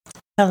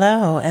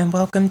Hello, and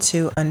welcome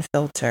to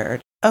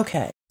Unfiltered.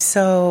 Okay,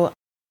 so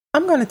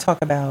I'm going to talk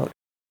about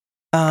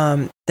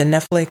the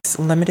Netflix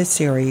limited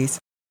series,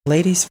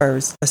 Ladies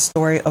First, A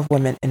Story of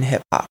Women in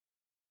Hip Hop.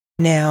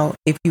 Now,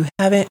 if you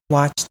haven't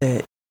watched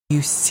it,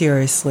 you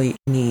seriously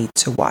need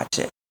to watch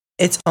it.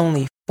 It's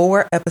only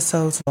 4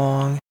 episodes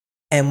long,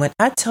 and when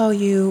I tell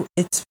you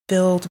it's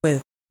filled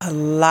with a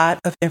lot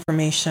of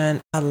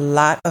information, a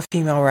lot of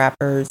female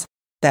rappers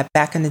that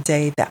back in the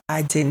day that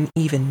I didn't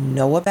even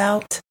know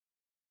about.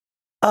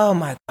 Oh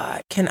my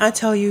God. Can I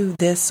tell you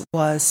this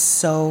was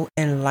so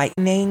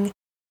enlightening?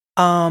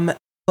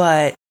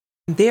 But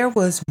there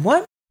was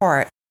one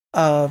part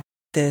of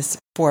this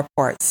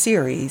 4-part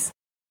series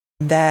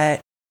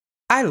that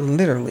I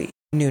literally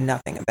knew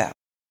nothing about.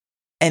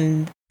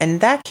 And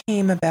that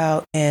came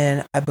about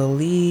in, I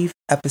believe,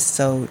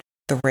 episode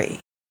 3.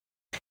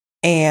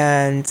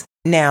 And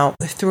now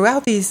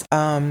throughout these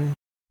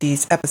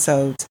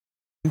episodes,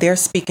 they're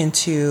speaking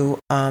to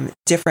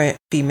different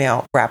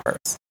female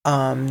rappers.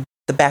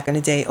 The back in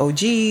the day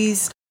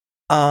OGs,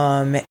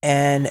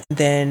 and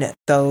then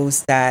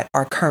those that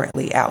are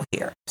currently out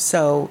here.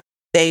 So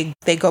they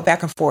go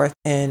back and forth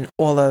in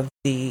all of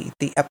the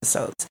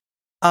episodes,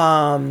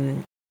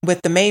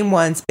 with the main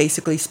ones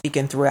basically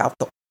speaking throughout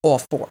all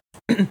 4.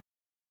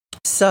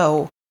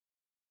 So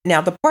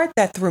now the part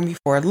that threw me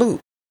for a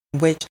loop,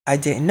 which I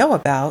didn't know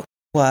about,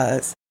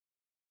 was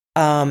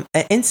an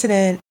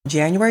incident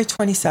January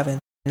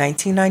 27th,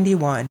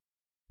 1991,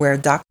 where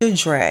Dr.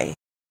 Dre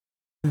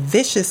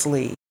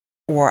viciously,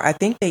 or I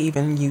think they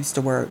even used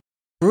the word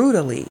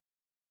brutally,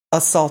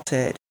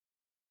 assaulted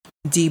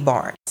Dee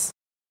Barnes.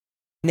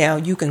 Now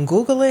you can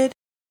Google it.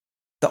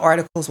 The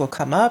articles will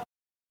come up.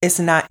 It's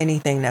not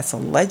anything that's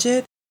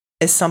alleged.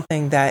 It's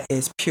something that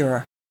is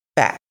pure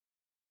fact.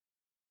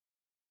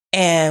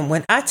 And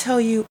when I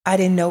tell you I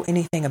didn't know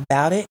anything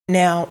about it,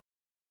 now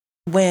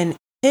when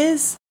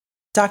his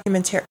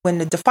documentary, when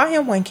the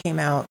Defiant one came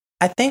out,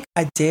 I think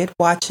I did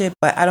watch it,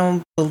 but I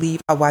don't believe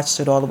I watched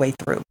it all the way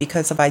through,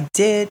 because if I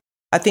did,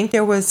 I think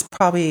there was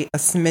probably a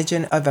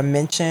smidgen of a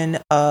mention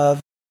of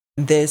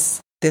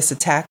this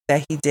attack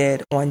that he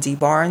did on Dee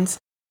Barnes,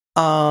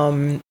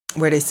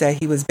 where they said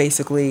he was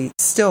basically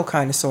still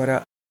kind of sort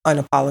of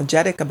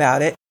unapologetic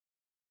about it.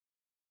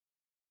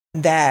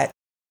 That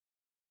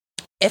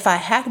if I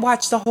had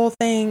watched the whole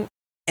thing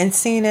and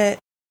seen it,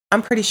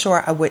 I'm pretty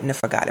sure I wouldn't have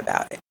forgot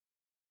about it.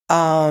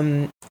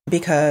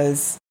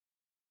 Because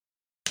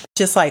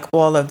just like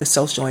all of the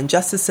social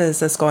injustices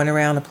that's going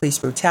around, the police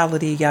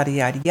brutality, yada,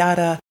 yada,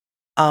 yada.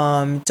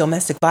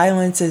 Domestic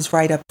violence is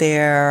right up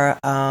there.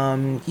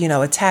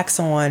 Attack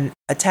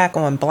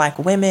on Black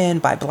women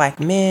by Black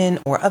men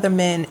or other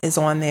men is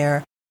on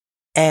there.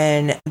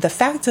 And the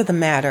fact of the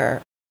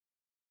matter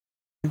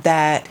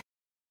that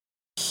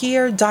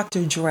here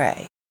Dr.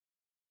 Dre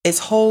is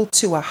held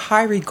to a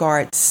high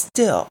regard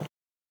still,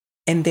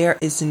 and there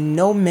is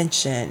no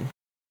mention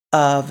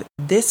of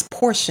this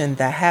portion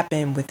that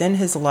happened within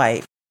his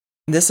life,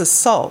 this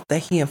assault that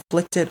he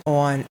inflicted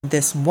on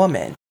this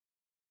woman,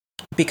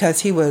 because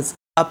he was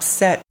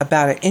upset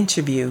about an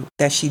interview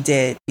that she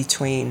did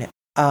between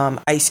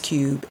Ice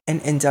Cube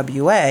and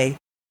NWA,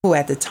 who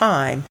at the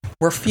time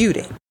were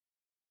feuding.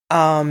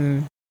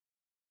 When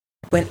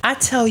I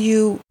tell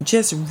you,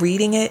 just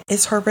reading it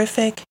is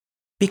horrific,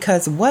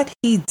 because what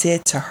he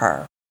did to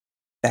her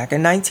back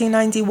in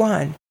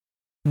 1991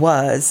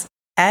 was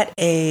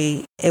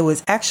it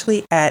was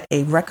actually at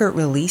a record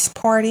release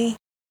party.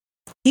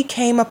 He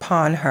came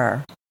upon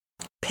her,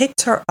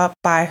 picked her up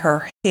by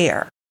her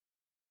hair,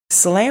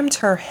 slammed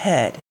her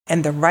head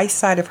and the right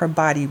side of her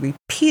body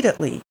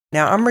repeatedly.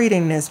 Now I'm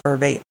reading this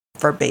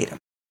verbatim,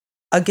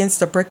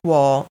 against a brick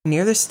wall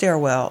near the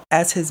stairwell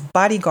as his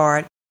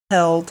bodyguard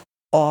held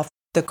off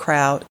the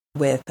crowd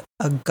with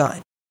a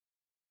gun.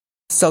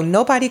 So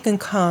nobody can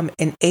come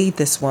and aid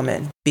this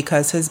woman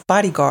because his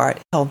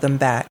bodyguard held them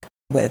back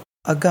with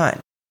a gun.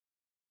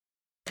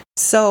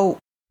 So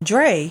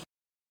Dre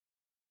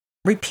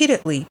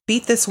repeatedly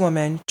beat this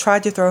woman,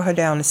 tried to throw her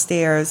down the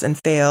stairs and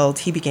failed.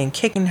 He began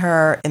kicking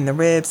her in the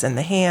ribs and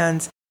the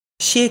hands.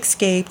 She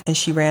escaped and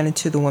she ran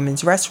into the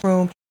women's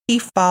restroom. He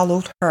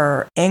followed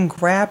her and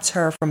grabbed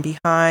her from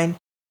behind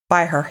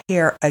by her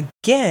hair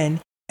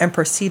again and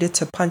proceeded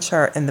to punch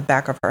her in the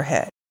back of her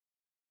head.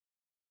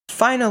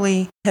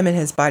 Finally, him and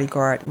his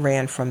bodyguard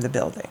ran from the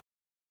building.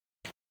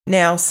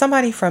 Now,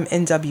 somebody from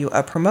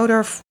NWA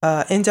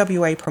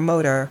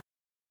promoter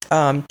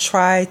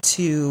tried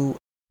to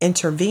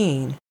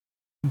intervene,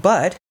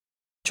 but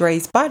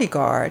Dre's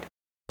bodyguard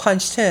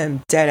punched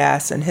him dead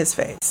ass in his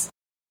face.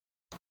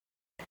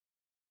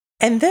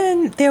 And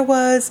then there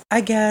was,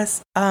 I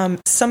guess,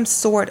 some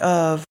sort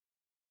of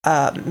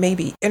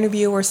maybe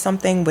interview or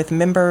something with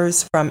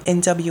members from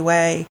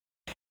NWA.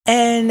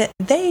 And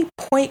they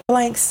point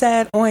blank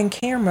said on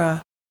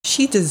camera,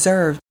 she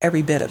deserved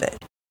every bit of it.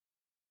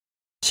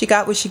 She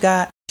got what she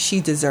got. She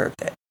deserved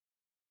it.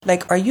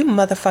 Like, are you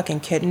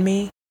motherfucking kidding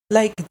me?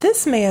 Like,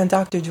 this man,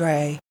 Dr.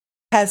 Dre,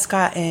 has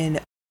gotten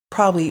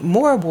probably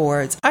more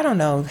awards. I don't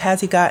know.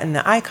 Has he gotten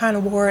the Icon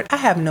Award? I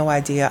have no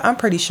idea. I'm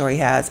pretty sure he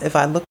has. If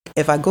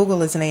I Google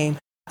his name,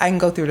 I can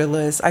go through the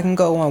list. I can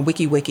go on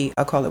WikiWiki.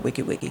 I'll call it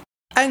WikiWiki.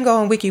 I can go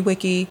on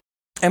WikiWiki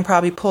and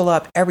probably pull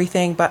up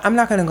everything, but I'm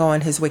not going to go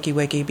on his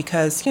WikiWiki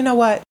because you know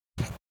what?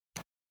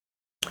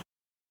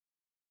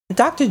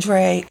 Dr.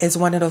 Dre is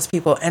one of those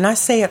people, and I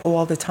say it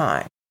all the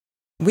time.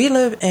 We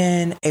live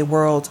in a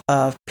world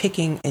of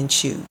picking and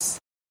choose.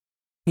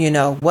 You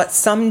know, what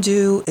some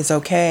do is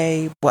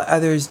okay, what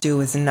others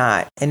do is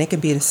not, and it can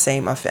be the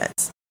same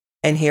offense.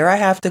 And here I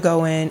have to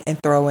go in and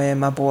throw in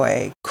my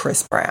boy,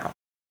 Chris Brown.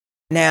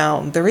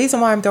 Now, the reason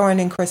why I'm throwing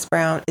in Chris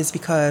Brown is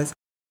because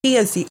he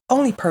is the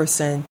only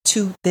person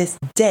to this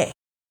day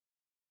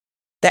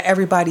that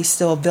everybody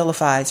still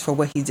vilifies for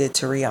what he did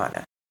to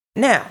Rihanna.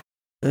 Now,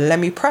 let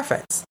me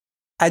preface.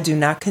 I do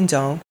not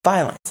condone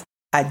violence.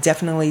 I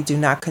definitely do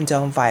not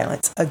condone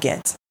violence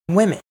against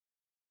women.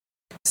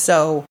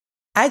 So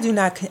I did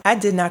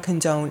not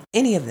condone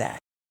any of that.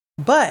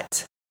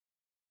 But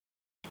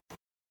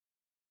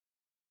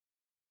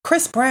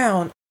Chris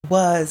Brown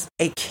was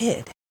a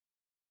kid.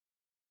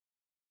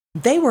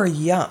 They were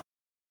young.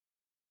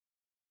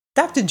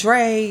 Dr.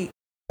 Dre,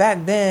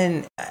 back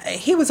then,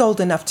 he was old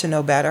enough to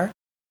know better.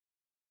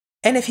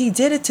 And if he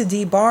did it to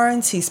Dee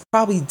Barnes, he's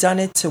probably done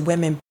it to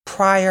women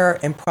prior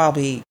and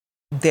probably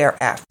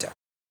thereafter.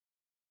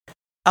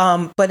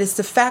 But it's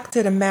the fact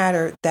of the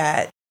matter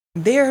that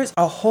there's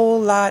a whole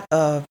lot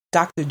of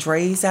Dr.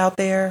 Dre's out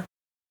there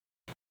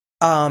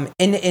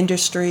in the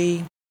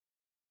industry,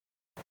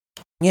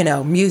 you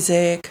know,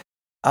 music,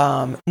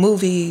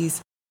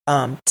 movies,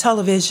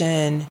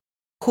 television,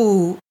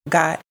 who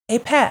got a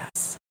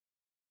pass.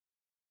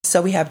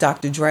 So we have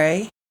Dr.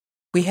 Dre.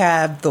 We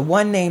have the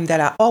one name that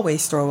I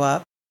always throw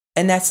up,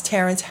 and that's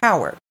Terrence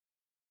Howard.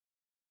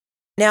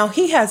 Now,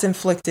 he has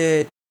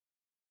inflicted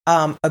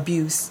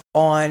abuse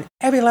on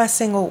every last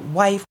single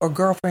wife or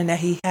girlfriend that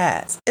he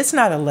has. It's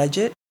not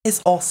alleged.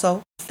 It's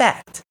also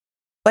fact.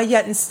 But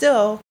yet and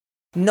still,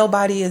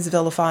 nobody is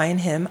vilifying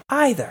him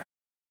either.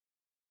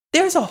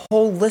 There's a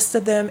whole list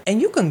of them,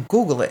 and you can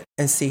Google it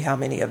and see how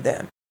many of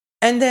them.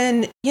 And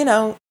then, you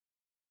know,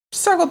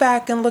 circle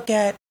back and look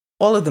at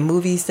all of the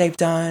movies they've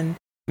done,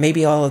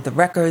 maybe all of the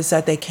records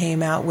that they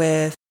came out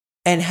with,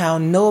 and how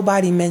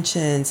nobody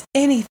mentions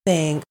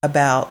anything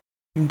about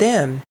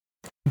them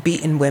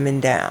beating women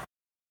down,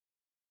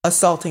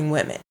 assaulting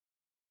women.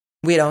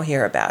 We don't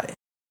hear about it.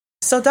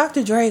 So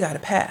Dr. Dre got a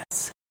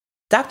pass.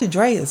 Dr.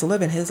 Dre is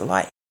living his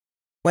life.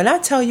 When I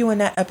tell you in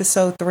that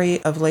episode 3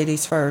 of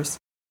Ladies First,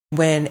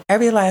 when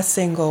every last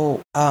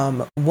single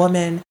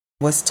woman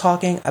was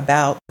talking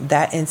about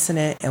that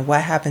incident and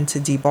what happened to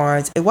Dee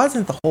Barnes, it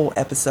wasn't the whole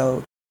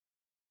episode.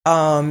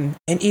 And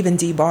even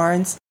Dee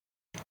Barnes,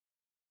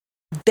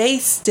 they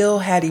still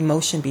had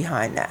emotion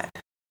behind that.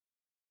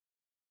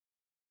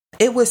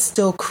 It was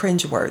still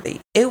cringeworthy.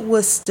 It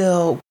was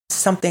still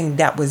something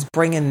that was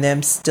bringing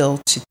them still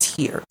to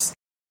tears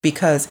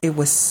because it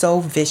was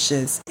so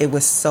vicious. It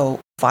was so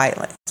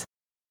violent.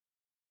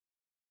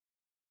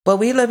 But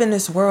we live in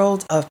this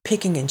world of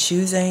picking and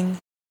choosing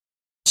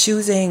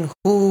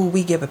who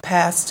we give a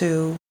pass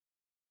to,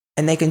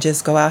 and they can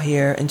just go out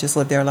here and just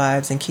live their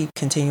lives and keep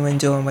continuing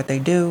doing what they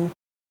do.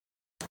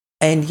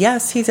 And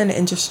yes, he's in the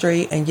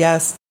industry, and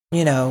yes,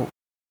 you know,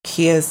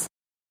 he is,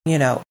 you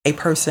know, a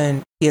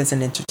person, he is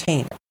an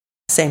entertainer.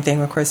 Same thing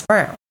with Chris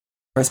Brown.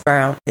 Chris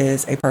Brown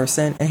is a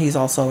person, and he's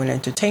also an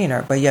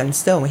entertainer, but yet and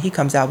still, when he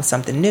comes out with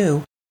something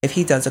new, if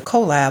he does a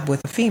collab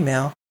with a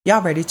female,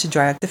 y'all ready to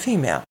drag the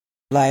female.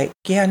 Like,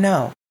 yeah,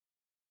 no.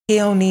 He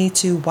don't need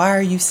to. Why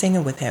are you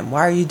singing with him?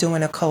 Why are you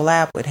doing a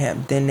collab with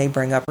him? Then they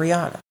bring up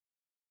Rihanna.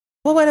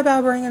 Well, what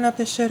about bringing up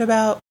this shit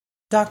about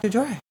Dr.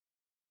 Dre?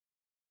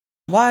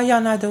 Why are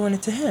y'all not doing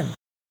it to him?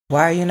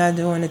 Why are you not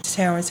doing it to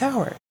Terrence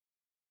Howard?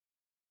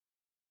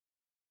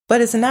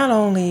 But it's not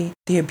only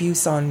the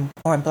abuse on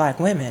black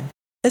women.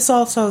 It's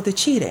also the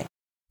cheating.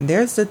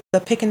 There's the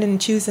picking and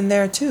choosing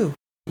there too.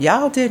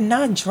 Y'all did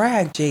not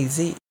drag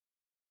Jay-Z.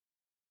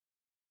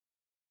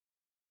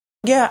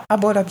 Yeah, I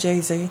brought up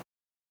Jay-Z.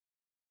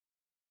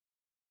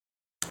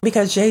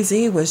 Because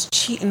Jay-Z was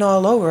cheating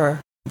all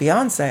over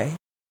Beyonce.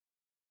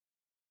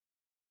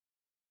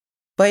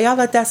 But y'all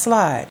let that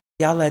slide.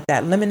 Y'all let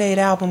that Lemonade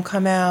album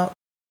come out.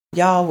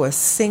 Y'all was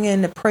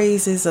singing the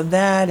praises of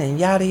that and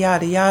yada,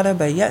 yada, yada.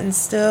 But yet and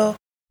still,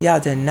 y'all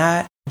did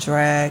not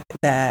drag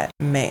that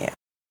man.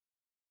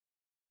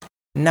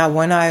 Not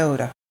one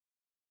iota.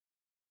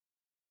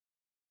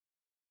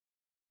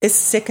 It's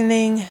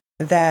sickening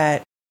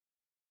that,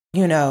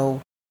 you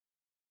know,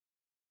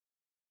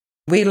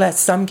 we let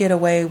some get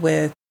away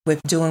with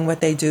doing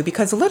what they do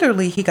because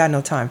literally he got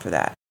no time for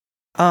that.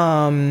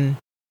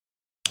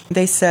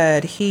 They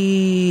said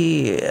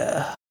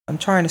I'm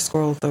trying to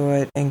scroll through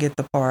it and get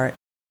the part.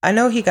 I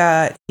know he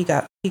got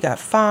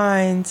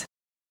fined.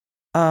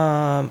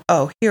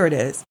 Oh, here it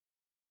is.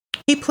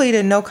 He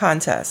pleaded no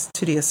contest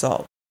to the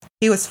assault.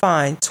 He was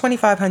fined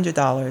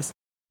 $2,500,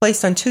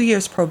 placed on 2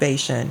 years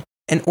probation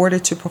in order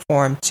to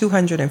perform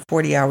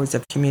 240 hours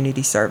of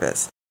community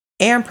service.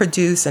 and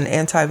produce an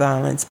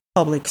anti-violence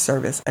public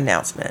service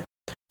announcement.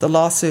 The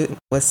lawsuit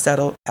was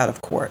settled out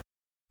of court.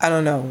 I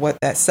don't know what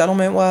that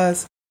settlement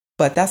was,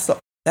 but that's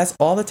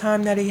all the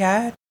time that he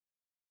had.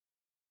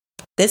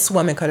 This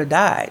woman could have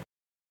died.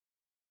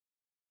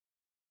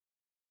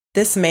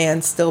 This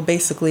man still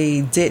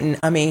basically didn't,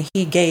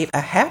 he gave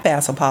a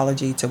half-ass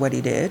apology to what he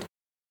did,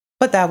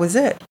 but that was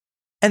it.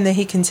 And then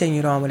he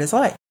continued on with his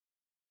life.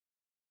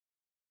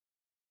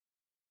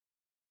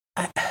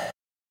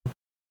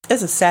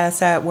 It's a sad,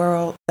 sad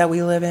world that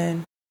we live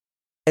in.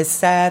 It's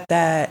sad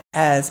that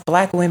as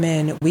Black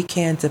women, we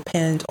can't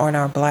depend on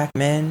our Black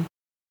men,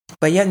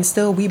 but yet and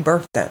still we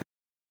birthed them.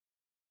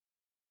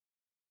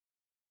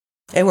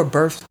 They were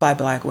birthed by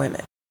Black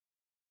women,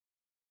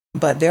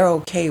 but they're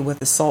okay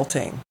with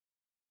assaulting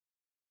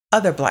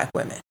other Black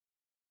women.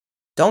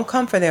 Don't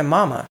come for their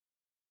mama,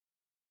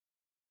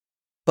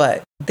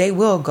 but they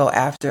will go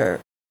after,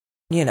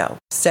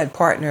 said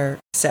partner,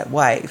 said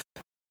wife,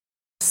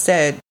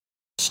 said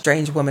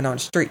strange woman on the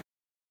street.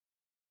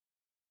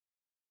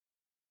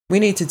 We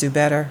need to do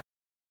better.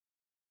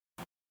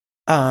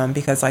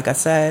 Because like I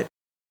said,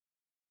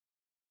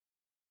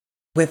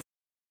 with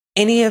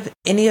any of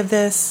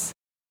this,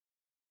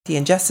 the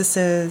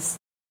injustices,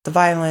 the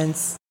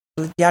violence,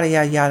 yada,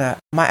 yada, yada,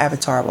 my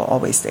avatar will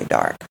always stay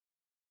dark.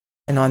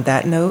 And on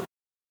that note,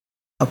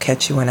 I'll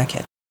catch you when I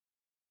can.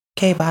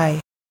 Okay, bye.